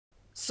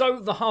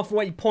So the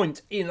halfway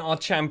point in our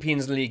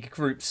Champions League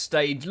group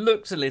stage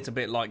looks a little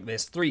bit like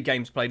this. 3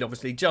 games played,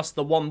 obviously, just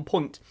the 1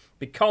 point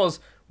because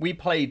we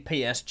played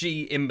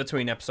PSG in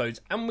between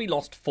episodes and we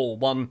lost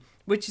 4-1,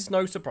 which is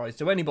no surprise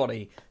to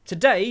anybody.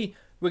 Today,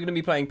 we're going to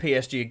be playing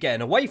PSG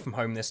again, away from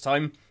home this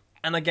time,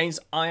 and against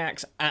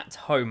Ajax at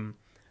home.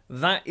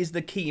 That is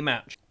the key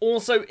match.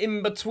 Also,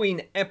 in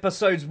between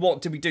episodes,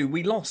 what did we do?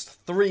 We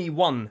lost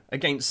 3-1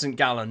 against St.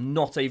 Gallen.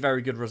 Not a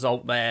very good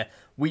result there.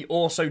 We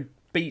also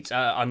beat,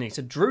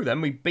 drew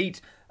them. We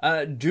beat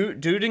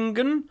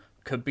Dudingen,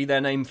 could be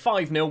their name,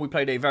 5-0. We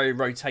played a very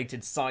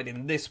rotated side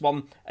in this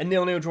one. A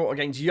 0-0 draw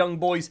against Young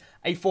Boys.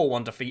 A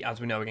 4-1 defeat,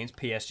 as we know, against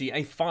PSG.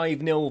 A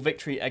 5-0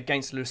 victory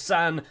against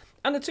Lausanne.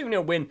 And a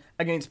 2-0 win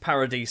against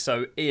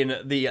Paradiso in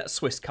the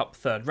Swiss Cup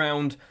third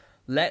round.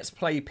 Let's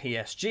play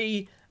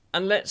PSG.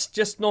 And let's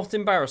just not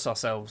embarrass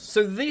ourselves.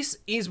 So this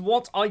is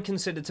what I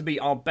consider to be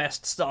our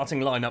best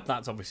starting lineup.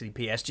 That's obviously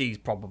PSG's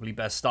probably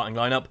best starting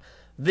lineup.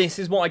 This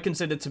is what I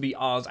consider to be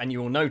ours, and you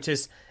will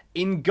notice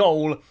in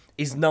goal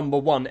is number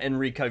 1,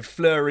 Enrico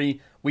Fleury.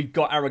 We've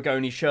got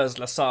Aragoni, Schürrle,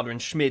 Lasada and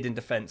Schmid in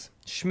defence.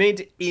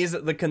 Schmid is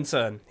the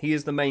concern. He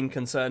is the main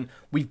concern.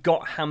 We've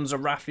got Hamza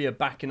Rafia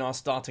back in our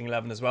starting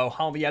 11 as well.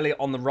 Harvey Elliott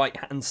on the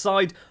right-hand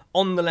side.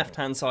 On the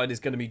left-hand side is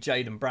going to be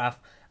Jaden Braff.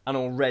 And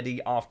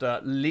already,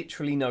 after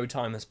literally no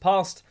time has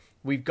passed,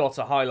 we've got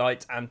a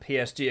highlight and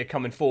PSG are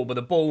coming forward with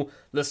the ball.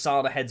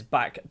 Lasada heads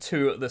back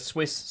to the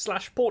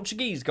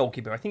Swiss/Portuguese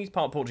goalkeeper. I think he's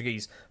part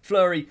Portuguese.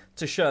 Fleury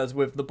to Schürrle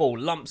with the ball.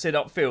 Lumps it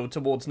upfield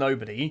towards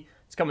nobody.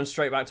 It's coming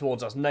straight back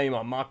towards us.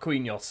 Neymar,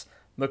 Marquinhos,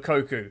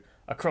 Moukoko.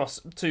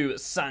 Across to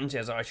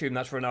Sanchez. I assume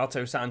that's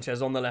Renato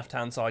Sanchez on the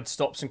left-hand side.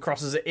 Stops and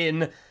crosses it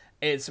in.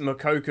 It's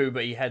Moukoko,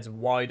 but he heads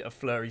wide of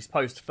Fleury's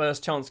post.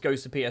 First chance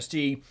goes to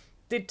PSG.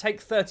 Did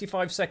take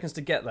 35 seconds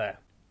to get there.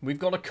 We've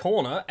got a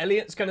corner.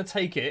 Elliott's going to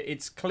take it.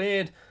 It's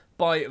cleared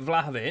by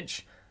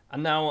Vlahovic.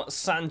 And now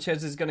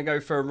Sanchez is going to go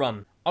for a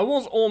run. I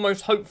was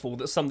almost hopeful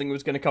that something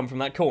was going to come from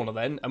that corner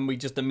then. And we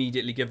just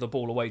immediately give the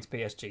ball away to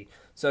PSG.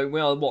 So we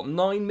are,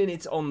 9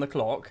 minutes on the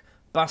clock.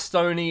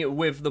 Bastoni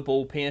with the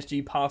ball.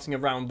 PSG passing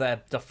around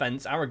their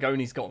defence.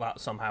 Aragoni's got that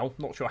somehow.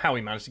 Not sure how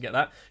he managed to get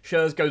that.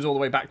 Schürrle goes all the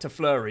way back to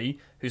Fleury,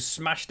 who's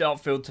smashed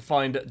outfield to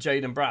find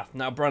Jaden Braff.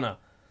 Now Brenner.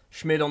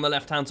 Schmid on the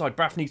left-hand side.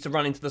 Braff needs to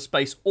run into the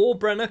space, or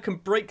Brenner can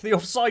break the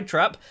offside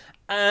trap,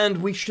 and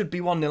we should be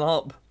 1-0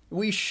 up.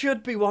 We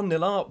should be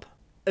 1-0 up.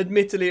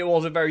 Admittedly, it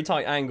was a very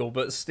tight angle,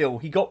 but still,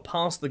 he got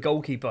past the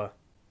goalkeeper.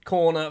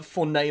 Corner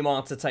for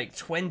Neymar to take.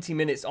 20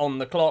 minutes on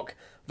the clock.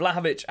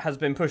 Vlahovic has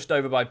been pushed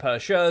over by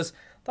Schürrle.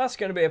 That's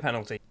going to be a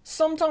penalty.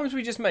 Sometimes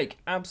we just make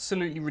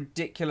absolutely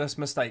ridiculous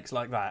mistakes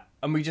like that.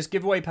 And we just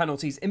give away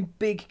penalties in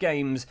big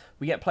games.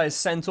 We get players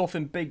sent off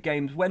in big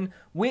games when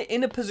we're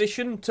in a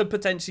position to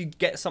potentially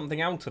get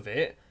something out of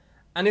it.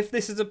 And if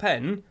this is a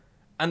pen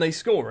and they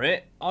score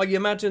it, I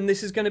imagine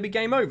this is going to be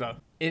game over.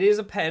 It is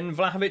a pen.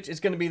 Vlahovic is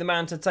going to be the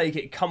man to take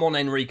it. Come on,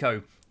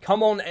 Enrico.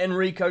 Come on,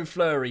 Enrico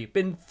Fleury.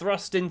 Been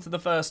thrust into the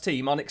first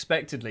team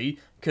unexpectedly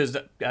because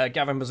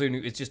Gavin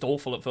Bazunu is just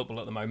awful at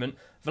football at the moment.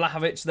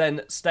 Vlahovic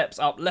then steps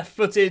up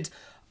left-footed.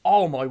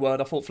 Oh my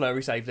word, I thought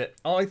Fleury saved it.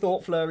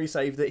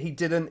 He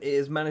didn't. He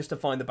has managed to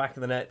find the back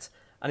of the net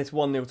and it's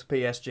 1-0 to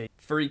PSG.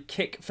 Free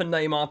kick for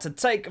Neymar to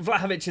take.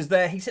 Vlahovic is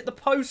there. He's hit the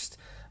post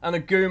and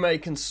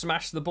Agume can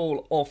smash the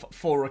ball off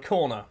for a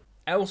corner.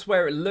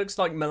 Elsewhere, it looks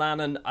like Milan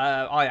and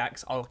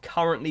Ajax are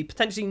currently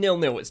potentially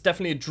 0-0. It's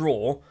definitely a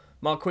draw.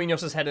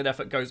 Marquinhos' headed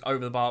effort goes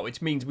over the bar,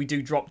 which means we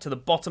do drop to the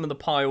bottom of the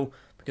pile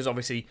because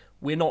obviously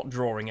we're not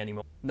drawing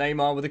anymore.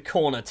 Neymar with a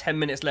corner, 10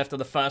 minutes left of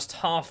the first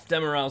half.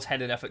 Demiral's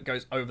headed effort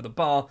goes over the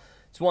bar.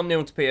 It's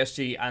 1-0 to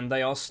PSG and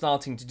they are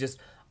starting to just,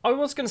 I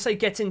was going to say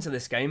get into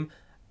this game.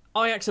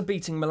 Ajax are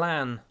beating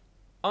Milan.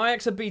 Are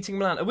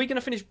we going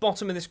to finish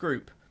bottom of this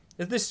group?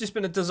 Has this just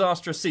been a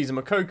disastrous season?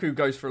 Moukoko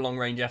goes for a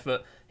long-range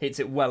effort, hits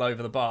it well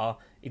over the bar.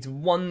 It's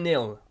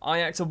 1-0.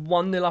 Ajax are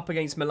 1-0 up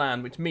against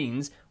Milan, which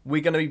means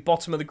we're going to be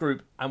bottom of the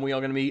group and we are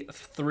going to be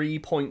 3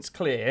 points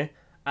clear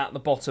at the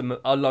bottom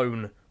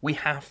alone. We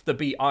have to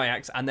beat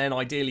Ajax and then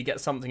ideally get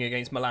something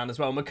against Milan as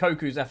well.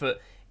 Mokoko's effort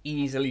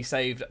easily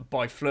saved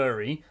by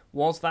Fleury.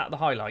 Was that the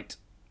highlight?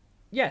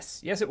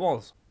 Yes, it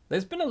was.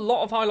 There's been a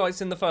lot of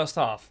highlights in the first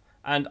half.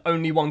 And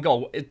only 1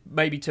 goal.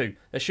 Maybe 2.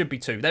 There should be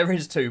 2. There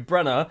is 2.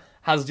 Brenner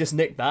has just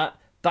nicked that.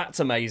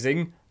 That's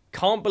amazing.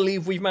 Can't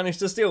believe we've managed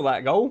to steal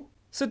that goal.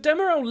 So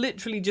Demiral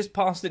literally just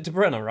passed it to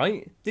Brenner,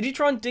 right? Did he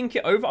try and dink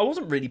it over? I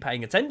wasn't really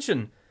paying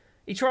attention.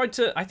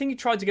 I think he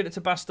tried to get it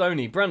to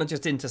Bastoni. Brenner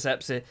just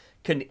intercepts it.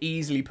 Can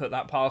easily put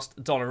that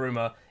past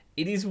Donnarumma.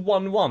 It is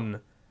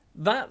 1-1.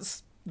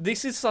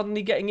 This is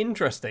suddenly getting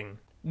interesting.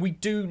 We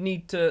do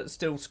need to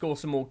still score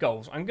some more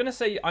goals. I'm going to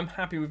say I'm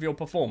happy with your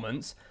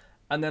performance.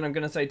 And then I'm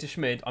going to say to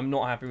Schmid, I'm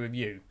not happy with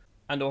you.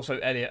 And also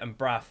Elliott and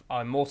Braff,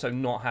 I'm also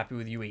not happy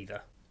with you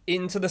either.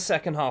 Into the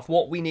second half,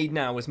 what we need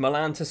now is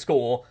Milan to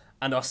score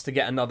and us to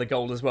get another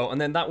goal as well.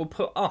 And then that will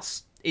put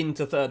us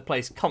into third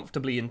place,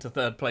 comfortably into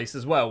third place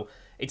as well.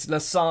 It's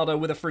Lasada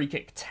with a free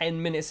kick,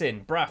 10 minutes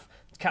in. Braff,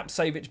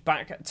 Kapsevich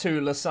back to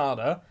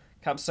Lasada.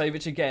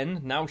 Kapsevich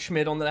again, now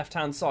Schmid on the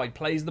left-hand side,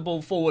 plays the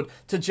ball forward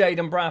to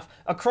Jaden Braff,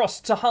 across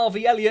to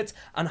Harvey Elliott,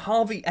 and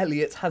Harvey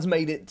Elliott has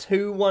made it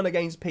 2-1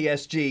 against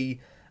PSG,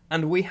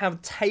 and we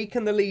have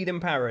taken the lead in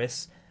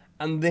Paris,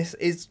 and this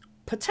is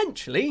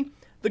potentially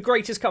the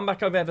greatest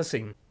comeback I've ever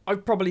seen.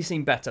 I've probably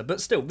seen better,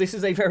 but still, this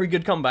is a very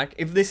good comeback.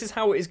 If this is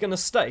how it is going to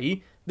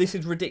stay, this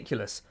is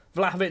ridiculous.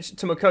 Vlahovic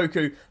to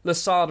Mokoku,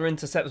 Lasada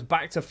intercepts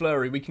back to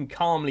Fleury. We can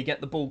calmly get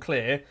the ball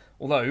clear,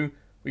 although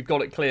we've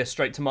got it clear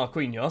straight to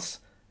Marquinhos.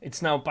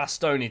 It's now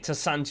Bastoni to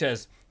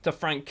Sanchez to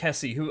Frank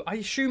Kessie, who I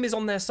assume is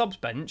on their subs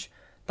bench.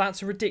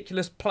 That's a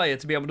ridiculous player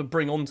to be able to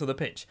bring onto the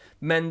pitch.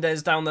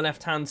 Mendes down the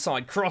left-hand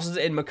side, crosses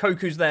it in,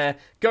 Mokoku's there,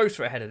 goes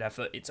for a headed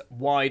effort, it's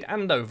wide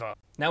and over.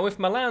 Now if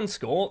Milan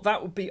score,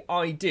 that would be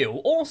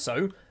ideal.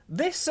 Also,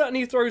 this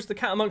certainly throws the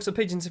cat amongst the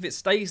pigeons if it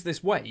stays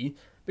this way,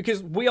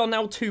 because we are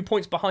now 2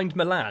 points behind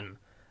Milan,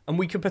 and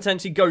we could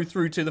potentially go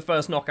through to the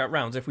first knockout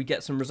rounds if we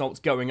get some results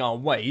going our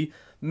way.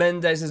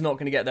 Mendes is not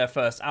going to get there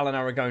first, Alan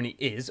Aragoni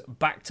is.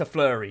 Back to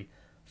Fleury.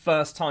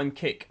 First time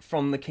kick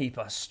from the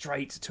keeper,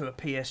 straight to a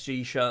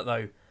PSG shirt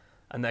though.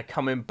 And they're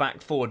coming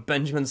back forward.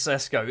 Benjamin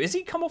Sesko, is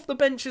he come off the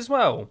bench as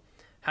well?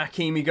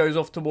 Hakimi goes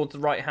off towards the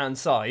right hand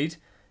side.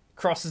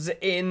 Crosses it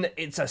in,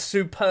 it's a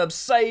superb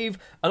save.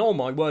 And oh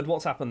my word,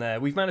 what's happened there?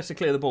 We've managed to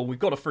clear the ball, we've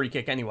got a free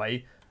kick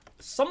anyway.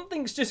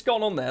 Something's just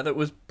gone on there that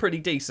was pretty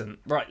decent.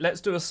 Right,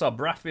 let's do a sub.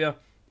 Raffia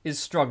is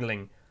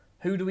struggling.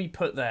 Who do we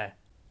put there?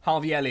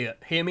 Harvey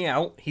Elliott, hear me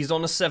out. He's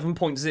on a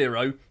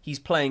 7.0. He's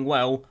playing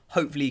well.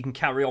 Hopefully he can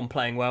carry on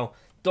playing well.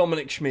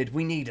 Dominic Schmid,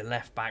 we need a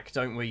left back,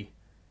 don't we?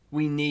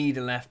 We need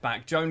a left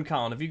back. Joan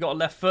Khan, have you got a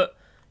left foot?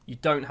 You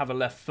don't have a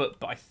left foot,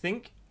 but I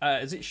think...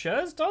 is it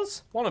Schurz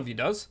does? One of you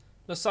does.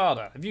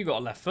 Lasada, have you got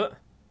a left foot?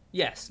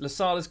 Yes,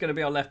 Lasada's going to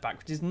be our left back,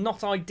 which is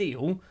not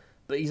ideal,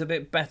 but he's a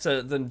bit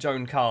better than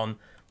Joan Khan.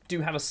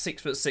 Do have a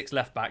 6'6"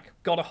 left back.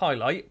 Got a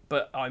highlight,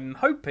 but I'm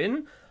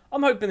hoping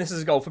this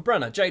is a goal for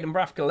Brenner. Jaden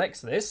Braff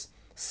collects this.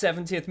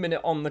 70th minute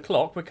on the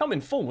clock. We're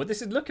coming forward.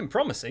 This is looking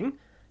promising.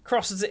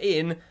 Crosses it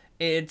in.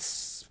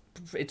 It's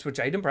with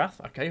Jaden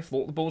Braff. Okay, I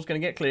thought the ball's going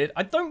to get cleared.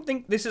 I don't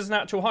think this is an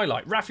actual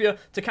highlight. Raffia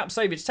to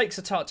Kapsevich takes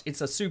a touch.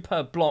 It's a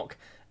superb block.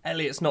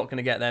 Elliott's not going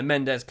to get there.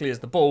 Mendes clears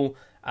the ball.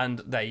 And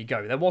there you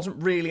go. There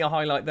wasn't really a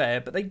highlight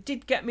there, but they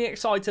did get me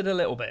excited a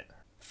little bit.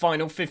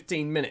 Final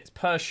 15 minutes.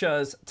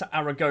 Pershers to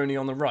Aragoni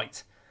on the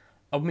right.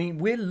 I mean,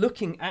 we're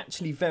looking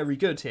actually very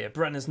good here.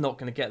 Brenner's not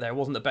going to get there. It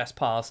wasn't the best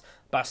pass.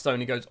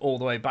 Bastoni goes all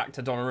the way back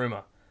to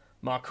Donnarumma.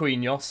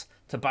 Marquinhos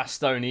to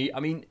Bastoni. I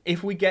mean,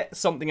 if we get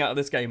something out of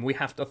this game, we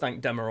have to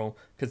thank Demirel,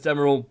 because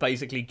Demirel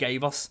basically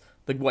gave us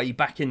the way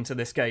back into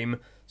this game.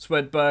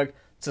 Swedberg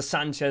to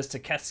Sanchez to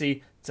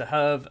Kessie to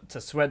Herve to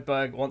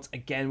Swedberg. Once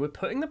again, we're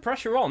putting the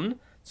pressure on.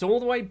 So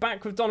all the way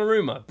back with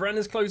Donnarumma.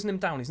 Brenner's closing him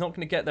down. He's not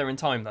going to get there in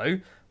time, though.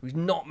 We've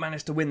not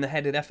managed to win the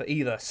headed effort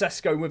either.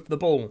 Sesko with the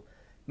ball.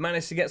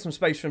 Managed to get some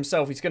space for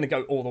himself. He's going to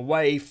go all the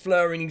way.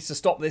 Fleury needs to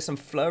stop this, and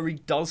Fleury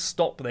does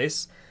stop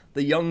this.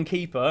 The young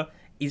keeper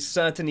is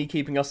certainly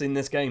keeping us in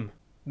this game.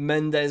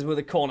 Mendes with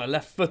a corner,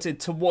 left-footed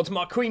towards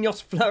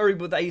Marquinhos. Fleury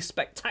with a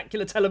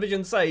spectacular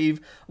television save.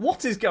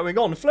 What is going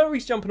on?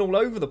 Fleury's jumping all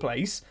over the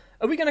place.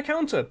 Are we going to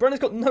counter? Brenner's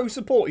got no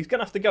support. He's going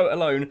to have to go it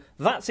alone.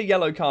 That's a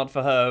yellow card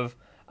for Herve.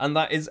 And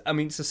that is, I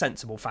mean, it's a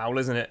sensible foul,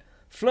 isn't it?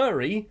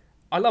 Fleury,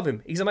 I love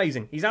him. He's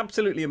amazing. He's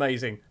absolutely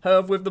amazing.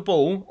 Herve with the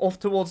ball. Off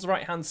towards the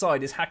right-hand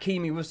side is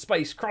Hakimi with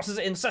space. Crosses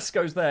it in.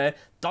 Sesko's there.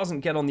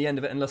 Doesn't get on the end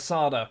of it. And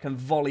Lasada can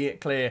volley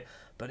it clear.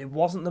 But it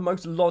wasn't the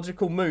most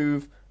logical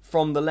move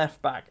from the left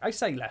back. I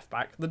say left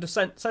back. The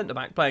centre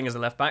back playing as a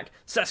left back.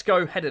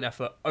 Sesko, headed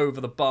effort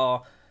over the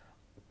bar.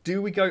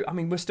 Do we go... I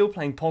mean, we're still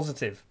playing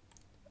positive.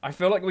 I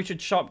feel like we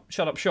should shut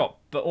up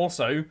shop. But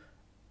also...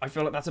 I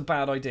feel like that's a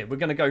bad idea. We're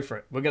going to go for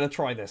it. We're going to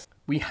try this.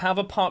 We have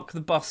a park the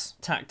bus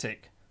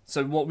tactic.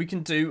 So what we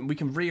can do, we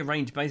can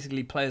rearrange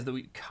basically players that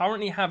we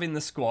currently have in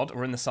the squad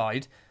or in the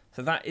side.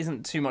 So that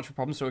isn't too much of a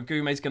problem. So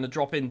Agume's going to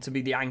drop in to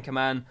be the anchor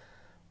man.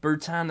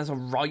 Brutan as a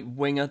right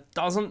winger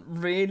doesn't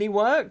really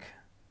work,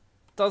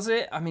 does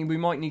it? I mean, we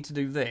might need to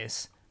do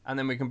this. And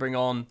then we can bring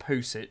on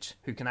Pusic,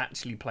 who can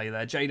actually play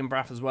there. Jaden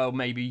Braff as well,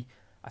 maybe.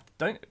 I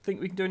don't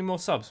think we can do any more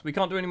subs. We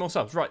can't do any more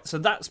subs. Right, so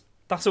that's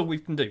all we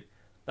can do.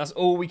 That's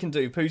all we can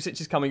do. Pusic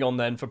is coming on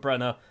then for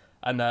Brenner,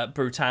 and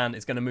Brutan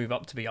is going to move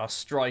up to be our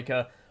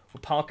striker. We're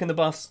parking the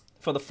bus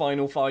for the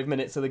final 5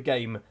 minutes of the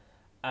game,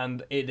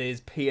 and it is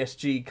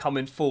PSG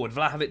coming forward.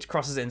 Vlahovic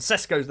crosses in,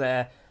 Sesko's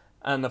there,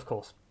 and of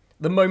course,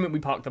 the moment we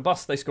park the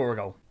bus, they score a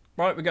goal.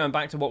 Right, we're going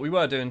back to what we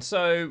were doing,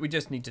 so we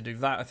just need to do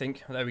that, I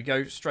think. There we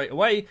go, straight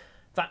away.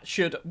 That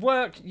should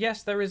work.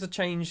 Yes, there is a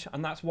change,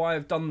 and that's why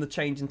I've done the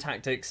change in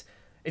tactics.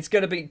 It's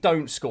going to be,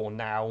 don't score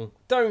now.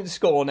 Don't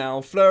score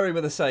now. Fleury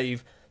with a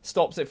save.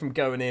 Stops it from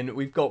going in.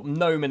 We've got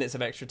no minutes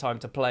of extra time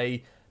to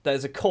play.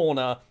 There's a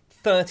corner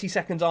 30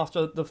 seconds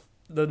after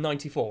the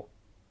 94.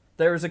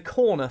 There is a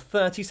corner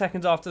 30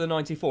 seconds after the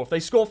 94. If they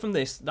score from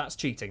this, that's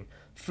cheating.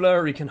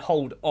 Fleury can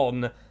hold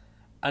on.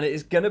 And it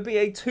is going to be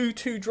a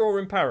 2-2 draw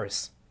in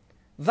Paris.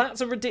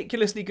 That's a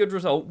ridiculously good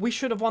result. We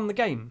should have won the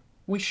game.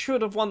 We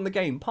should have won the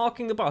game.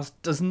 Parking the bus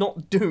does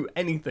not do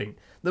anything.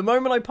 The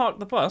moment I parked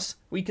the bus,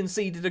 we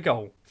conceded a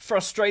goal.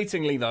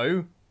 Frustratingly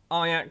though,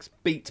 Ajax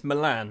beat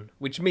Milan,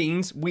 which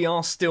means we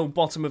are still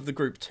bottom of the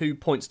group, 2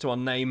 points to our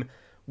name.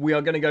 We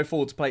are going to go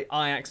forward to play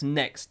Ajax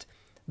next.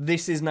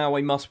 This is now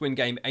a must-win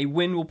game. A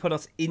win will put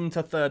us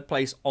into third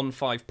place on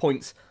 5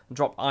 points and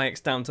drop Ajax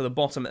down to the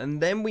bottom.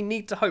 And then we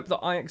need to hope that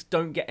Ajax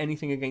don't get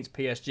anything against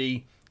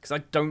PSG, because I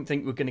don't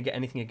think we're going to get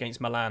anything against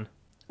Milan.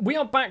 We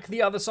are back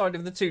the other side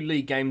of the 2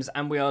 league games,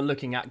 and we are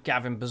looking at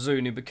Gavin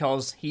Bazunu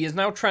because he is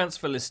now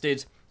transfer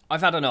listed.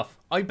 I've had enough.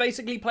 I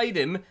basically played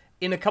him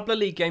in a couple of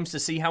league games to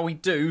see how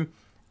he'd do,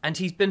 and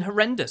he's been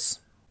horrendous.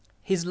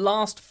 His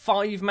last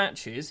 5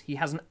 matches, he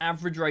has an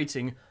average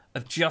rating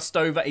of just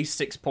over a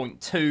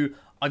 6.2.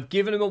 I've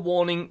given him a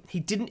warning. He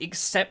didn't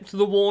accept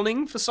the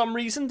warning for some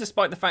reason,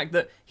 despite the fact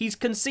that he's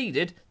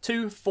conceded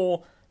 2,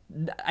 4,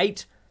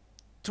 8,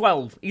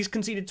 12. He's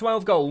conceded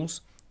 12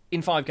 goals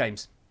in 5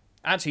 games.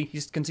 Actually,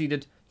 he's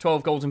conceded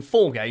 12 goals in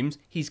 4 games.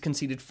 He's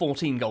conceded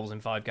 14 goals in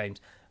 5 games.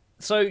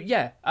 So,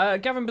 yeah,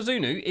 Gavin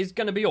Bazunu is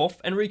going to be off.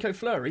 Enrico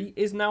Fleury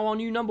is now our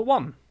new number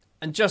 1.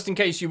 And just in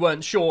case you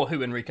weren't sure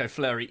who Enrico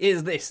Fleury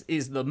is, this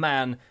is the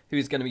man who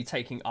is going to be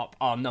taking up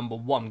our number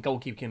 1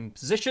 goalkeeping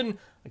position.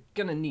 I'm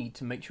going to need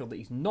to make sure that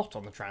he's not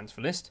on the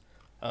transfer list,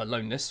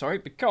 loan list, sorry,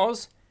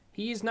 because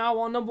he is now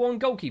our number 1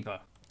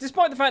 goalkeeper.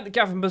 Despite the fact that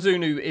Gavin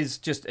Bazunu is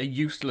just a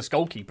useless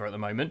goalkeeper at the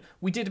moment,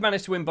 we did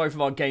manage to win both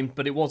of our games,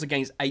 but it was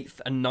against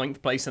 8th and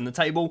 9th place in the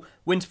table.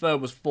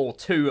 Winterfeld was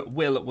 4-2,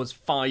 Will was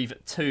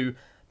 5-2,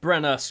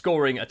 Brenner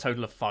scoring a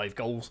total of 5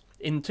 goals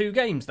in 2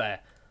 games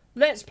there.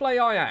 Let's play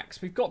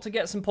Ajax. We've got to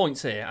get some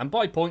points here, and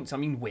by points I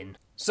mean win.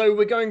 So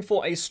we're going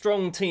for a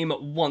strong team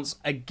once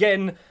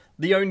again.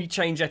 The only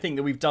change I think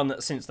that we've done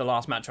since the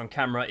last match on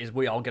camera is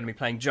we are going to be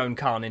playing Joan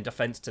Khan in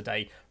defence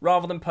today,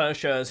 rather than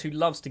Pershers, who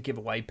loves to give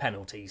away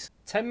penalties.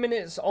 10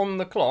 minutes on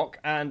the clock,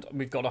 and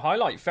we've got a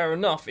highlight. Fair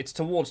enough, it's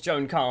towards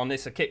Joan Khan.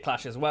 It's a kick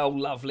clash as well,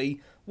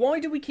 lovely. Why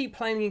do we keep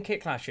playing in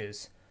kick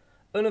clashes?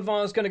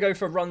 Unavar's going to go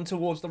for a run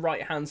towards the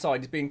right-hand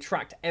side. He's being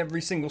tracked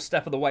every single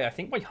step of the way, I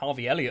think by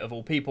Harvey Elliott of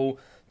all people.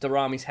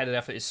 Darami's headed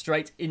effort is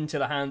straight into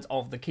the hands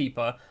of the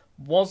keeper.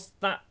 Was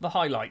that the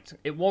highlight?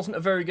 It wasn't a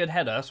very good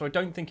header, so I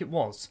don't think it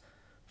was.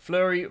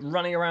 Fleury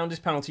running around his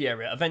penalty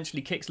area,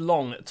 eventually kicks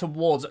long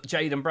towards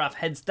Jaden Braff,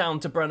 heads down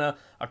to Brenner,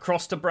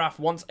 across to Braff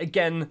once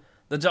again.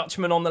 The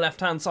Dutchman on the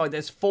left-hand side,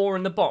 there's 4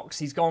 in the box.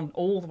 He's gone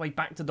all the way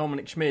back to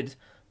Dominic Schmid.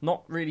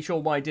 Not really sure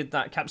why he did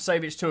that.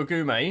 Kapsevich to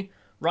Agume.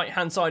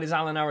 Right-hand side is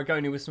Alan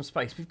Aragoni with some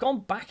space. We've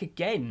gone back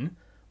again.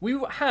 We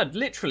had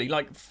literally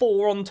like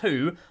 4 on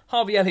 2.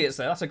 Harvey Elliott's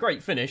there. That's a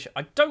great finish.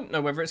 I don't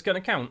know whether it's going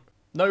to count.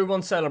 No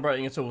one's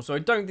celebrating at all, so I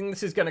don't think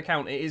this is going to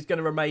count. It is going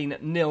to remain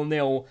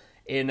 0-0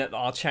 in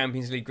our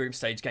Champions League group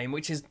stage game,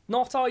 which is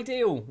not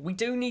ideal. We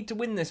do need to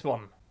win this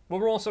one.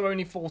 We're also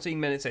only 14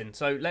 minutes in,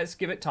 so let's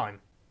give it time.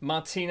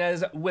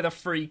 Martinez with a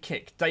free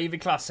kick.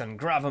 David Klassen,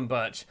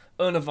 Gravenberch,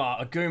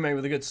 Unavar, Agume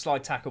with a good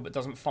slide tackle but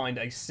doesn't find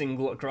a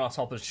single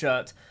Grasshoppers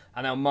shirt.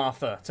 And now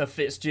Martha to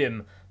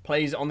Fitzjim.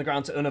 Plays it on the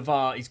ground to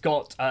Unavar. He's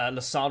got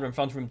Lasada in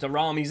front of him.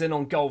 Darami's in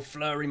on goal.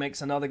 Fleury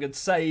makes another good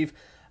save.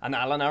 And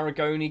Alan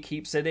Aragoni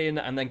keeps it in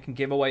and then can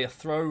give away a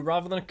throw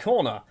rather than a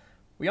corner.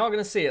 We are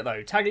going to see it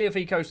though.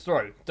 Tagliafico's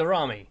throw.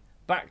 Darami.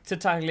 Back to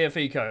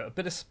Tagliafico. A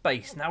bit of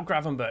space. Now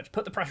Gravenberch.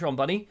 Put the pressure on,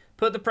 buddy.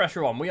 Put the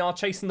pressure on. We are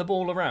chasing the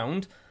ball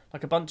around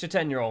like a bunch of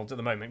 10-year-olds at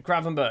the moment.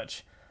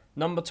 Gravenberch.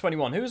 Number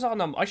 21. Who's our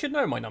number? I should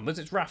know my numbers.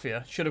 It's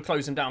Raffia. Should have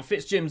closed him down.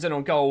 Fitzjim's in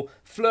on goal.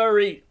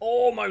 Fleury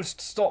almost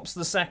stops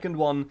the second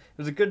one. It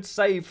was a good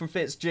save from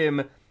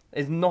Fitzjim.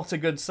 It's not a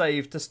good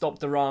save to stop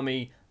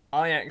Darami.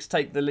 Ajax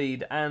take the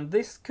lead. And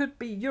this could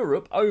be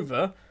Europe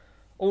over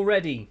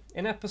already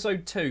in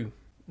episode 2.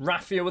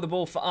 Raffia with the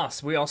ball for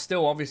us. We are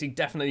still obviously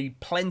definitely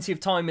plenty of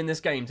time in this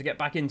game to get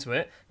back into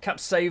it.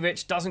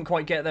 Kapsevich doesn't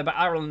quite get there, but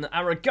Alan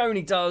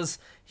Aragoni does.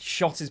 His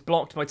shot is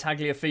blocked by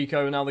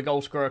Tagliafico. Now the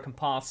goal scorer can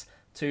pass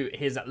to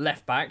his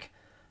left back.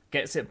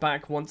 Gets it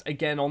back once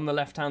again on the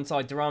left-hand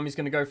side. Darami's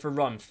going to go for a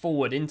run.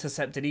 Forward,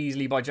 intercepted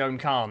easily by Joan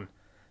Khan.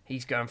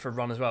 He's going for a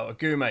run as well.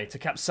 Agume to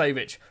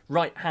Kapsevich.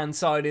 Right-hand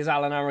side is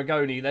Alan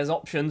Aragoni. There's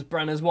options.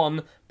 Brenner's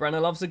won. Brenner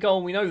loves the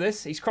goal. We know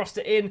this. He's crossed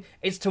it in.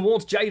 It's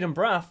towards Jaden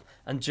Braff.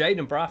 And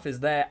Jaden Braff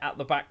is there at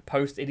the back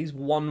post. It is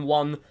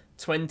 1-1.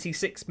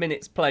 26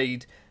 minutes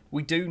played.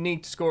 We do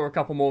need to score a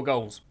couple more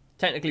goals.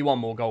 Technically one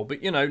more goal.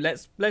 But, you know,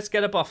 let's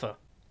get a buffer.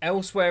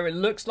 Elsewhere, it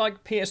looks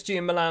like PSG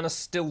and Milan are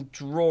still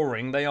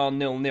drawing. They are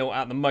 0-0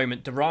 at the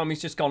moment.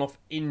 Darami's just gone off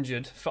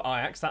injured for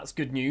Ajax. That's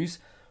good news.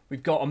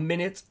 We've got 1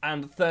 minute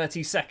and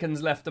 30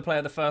 seconds left to play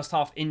of the first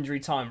half injury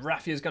time.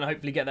 Raffia's going to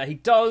hopefully get there. He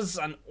does,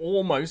 and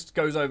almost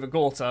goes over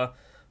Gorta,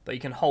 but he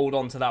can hold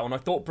on to that one. I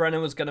thought Brenner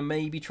was going to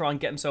maybe try and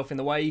get himself in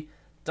the way.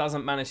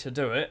 Doesn't manage to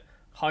do it.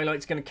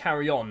 Highlight's going to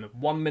carry on.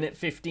 1 minute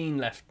 15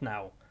 left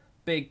now.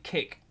 Big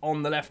kick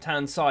on the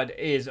left-hand side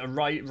is a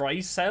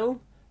Rysel.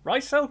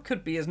 Rysel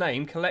could be his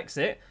name. Collects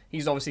it.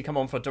 He's obviously come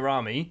on for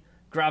Darami.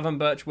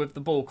 Gravenberch with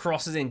the ball.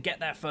 Crosses in. Get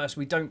there first.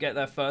 We don't get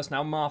there first.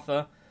 Now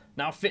Martha.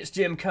 Now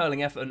Fitzjim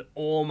curling effort and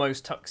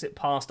almost tucks it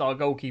past our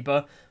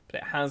goalkeeper.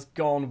 but it has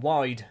gone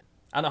wide.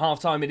 And at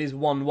half-time, it is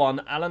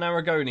 1-1. Alan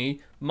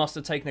Aragoni must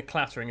have taken a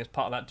clattering as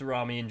part of that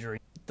Durrami injury.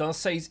 Does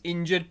say he's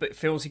injured, but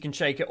feels he can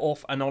shake it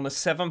off. And on a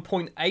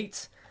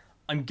 7.8,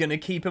 I'm going to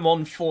keep him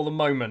on for the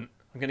moment.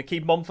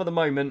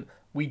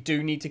 We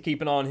do need to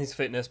keep an eye on his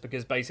fitness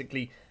because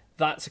basically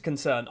that's a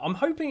concern. I'm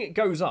hoping it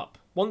goes up.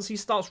 Once he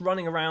starts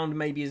running around,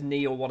 maybe his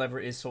knee or whatever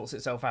it is sorts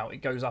itself out, it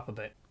goes up a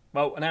bit.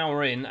 Well, an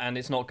hour in and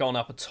it's not gone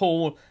up at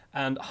all.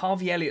 And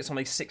Harvey Elliott's on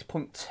a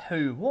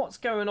 6.2. What's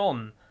going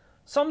on?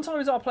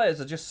 Sometimes our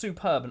players are just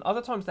superb and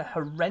other times they're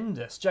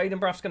horrendous. Jaden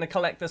Braff's going to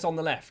collect this on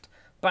the left.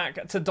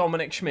 Back to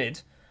Dominic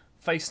Schmid.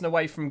 Facing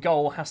away from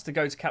goal, has to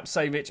go to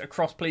Kapsevich.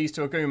 Across please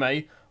to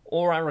Agume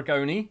or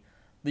Aragoni.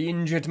 The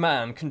injured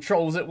man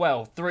controls it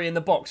well. 3 in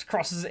the box,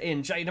 crosses it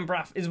in. Jaden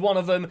Braff is one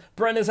of them.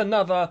 Brenner's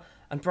another.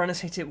 And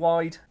Brenner's hit it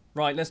wide.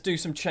 Right, let's do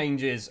some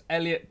changes.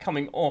 Elliott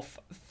coming off.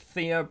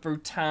 Thea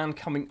Brutan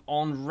coming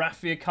on.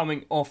 Raffia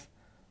coming off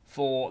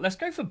for... Let's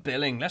go for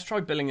Billing. Let's try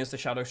Billing as the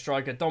shadow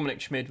striker.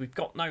 Dominic Schmid, we've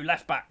got no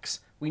left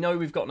backs. We know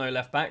we've got no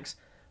left backs.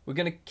 We're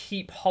going to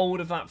keep hold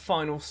of that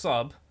final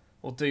sub.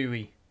 Or do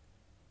we?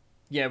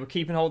 Yeah, we're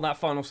keeping hold of that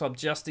final sub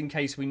just in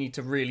case we need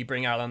to really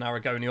bring Alan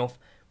Aragoni off.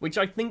 Which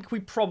I think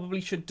we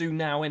probably should do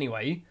now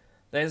anyway.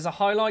 There's a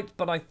highlight,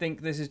 but I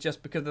think this is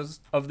just because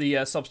of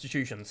the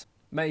substitutions.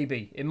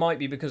 Maybe. It might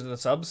be because of the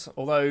subs.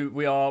 Although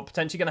we are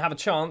potentially going to have a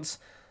chance.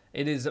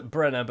 It is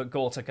Brenner, but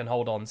Gorta can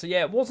hold on. So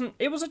yeah, it was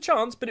a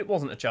chance, but it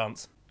wasn't a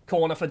chance.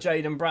 Corner for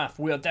Jaden Braff.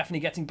 We are definitely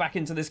getting back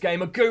into this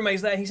game.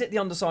 Agume's there. He's hit the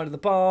underside of the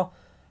bar.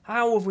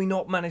 How have we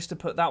not managed to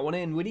put that one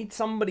in? We need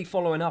somebody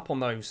following up on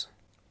those.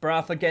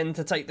 Braff again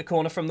to take the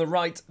corner from the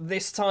right.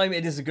 This time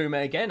it is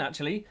Agume again,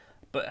 actually.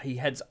 But he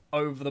heads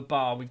over the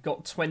bar. We've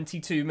got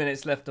 22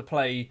 minutes left to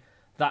play.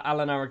 That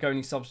Alan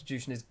Aragoni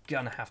substitution is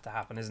going to have to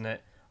happen, isn't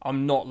it?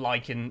 I'm not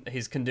liking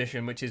his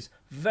condition, which is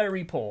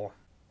very poor.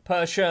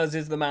 Pershers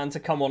is the man to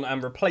come on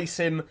and replace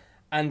him.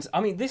 And,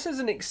 I mean, this is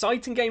an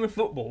exciting game of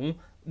football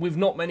with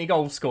not many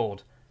goals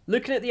scored.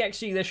 Looking at the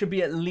XG, there should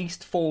be at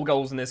least 4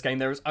 goals in this game.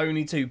 There is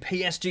only 2.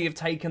 PSG have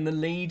taken the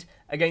lead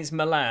against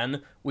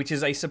Milan, which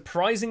is a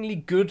surprisingly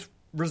good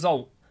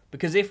result.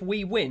 Because if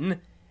we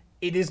win...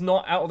 It is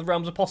not out of the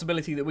realms of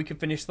possibility that we could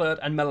finish 3rd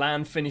and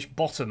Milan finish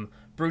bottom.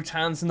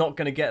 Brutan's not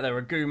going to get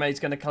there. Agume's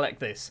going to collect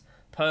this.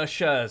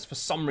 Pershers, for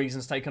some reason,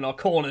 has taken our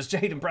corners.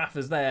 Jaden Braff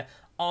is there,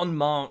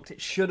 unmarked.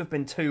 It should have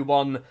been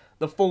 2-1.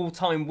 The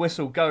full-time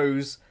whistle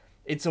goes.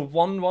 It's a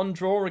 1-1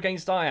 draw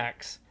against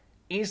Ajax.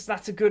 Is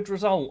that a good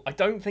result? I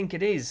don't think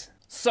it is.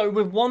 So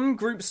with one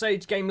group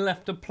stage game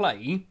left to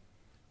play,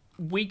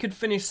 we could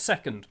finish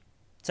 2nd,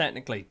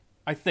 technically.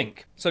 I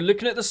think. So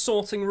looking at the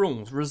sorting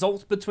rules,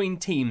 results between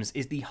teams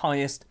is the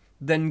highest,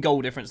 then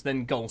goal difference,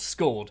 then goals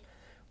scored.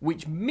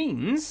 Which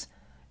means,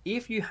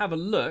 if you have a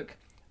look,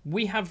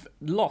 we have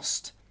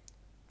lost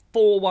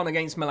 4-1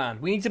 against Milan.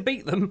 We need to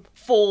beat them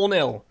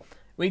 4-0.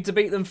 We need to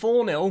beat them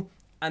 4-0,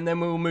 and then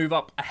we will move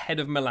up ahead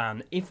of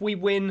Milan. If we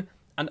win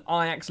and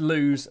Ajax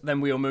lose, then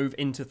we will move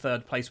into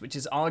 3rd place, which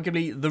is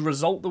arguably the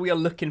result that we are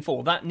looking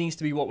for. That needs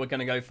to be what we're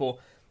going to go for.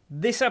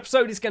 This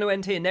episode is going to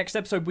end here. Next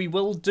episode, we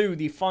will do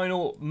the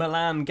final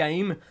Milan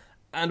game.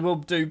 And we'll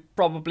do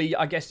probably,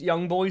 I guess,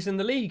 young boys in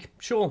the league.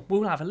 Sure,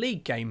 we'll have a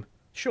league game.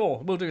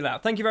 Sure, we'll do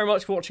that. Thank you very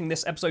much for watching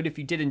this episode. If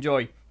you did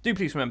enjoy, do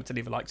please remember to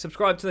leave a like.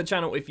 Subscribe to the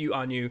channel if you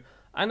are new.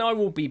 And I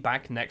will be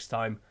back next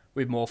time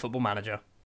with more Football Manager.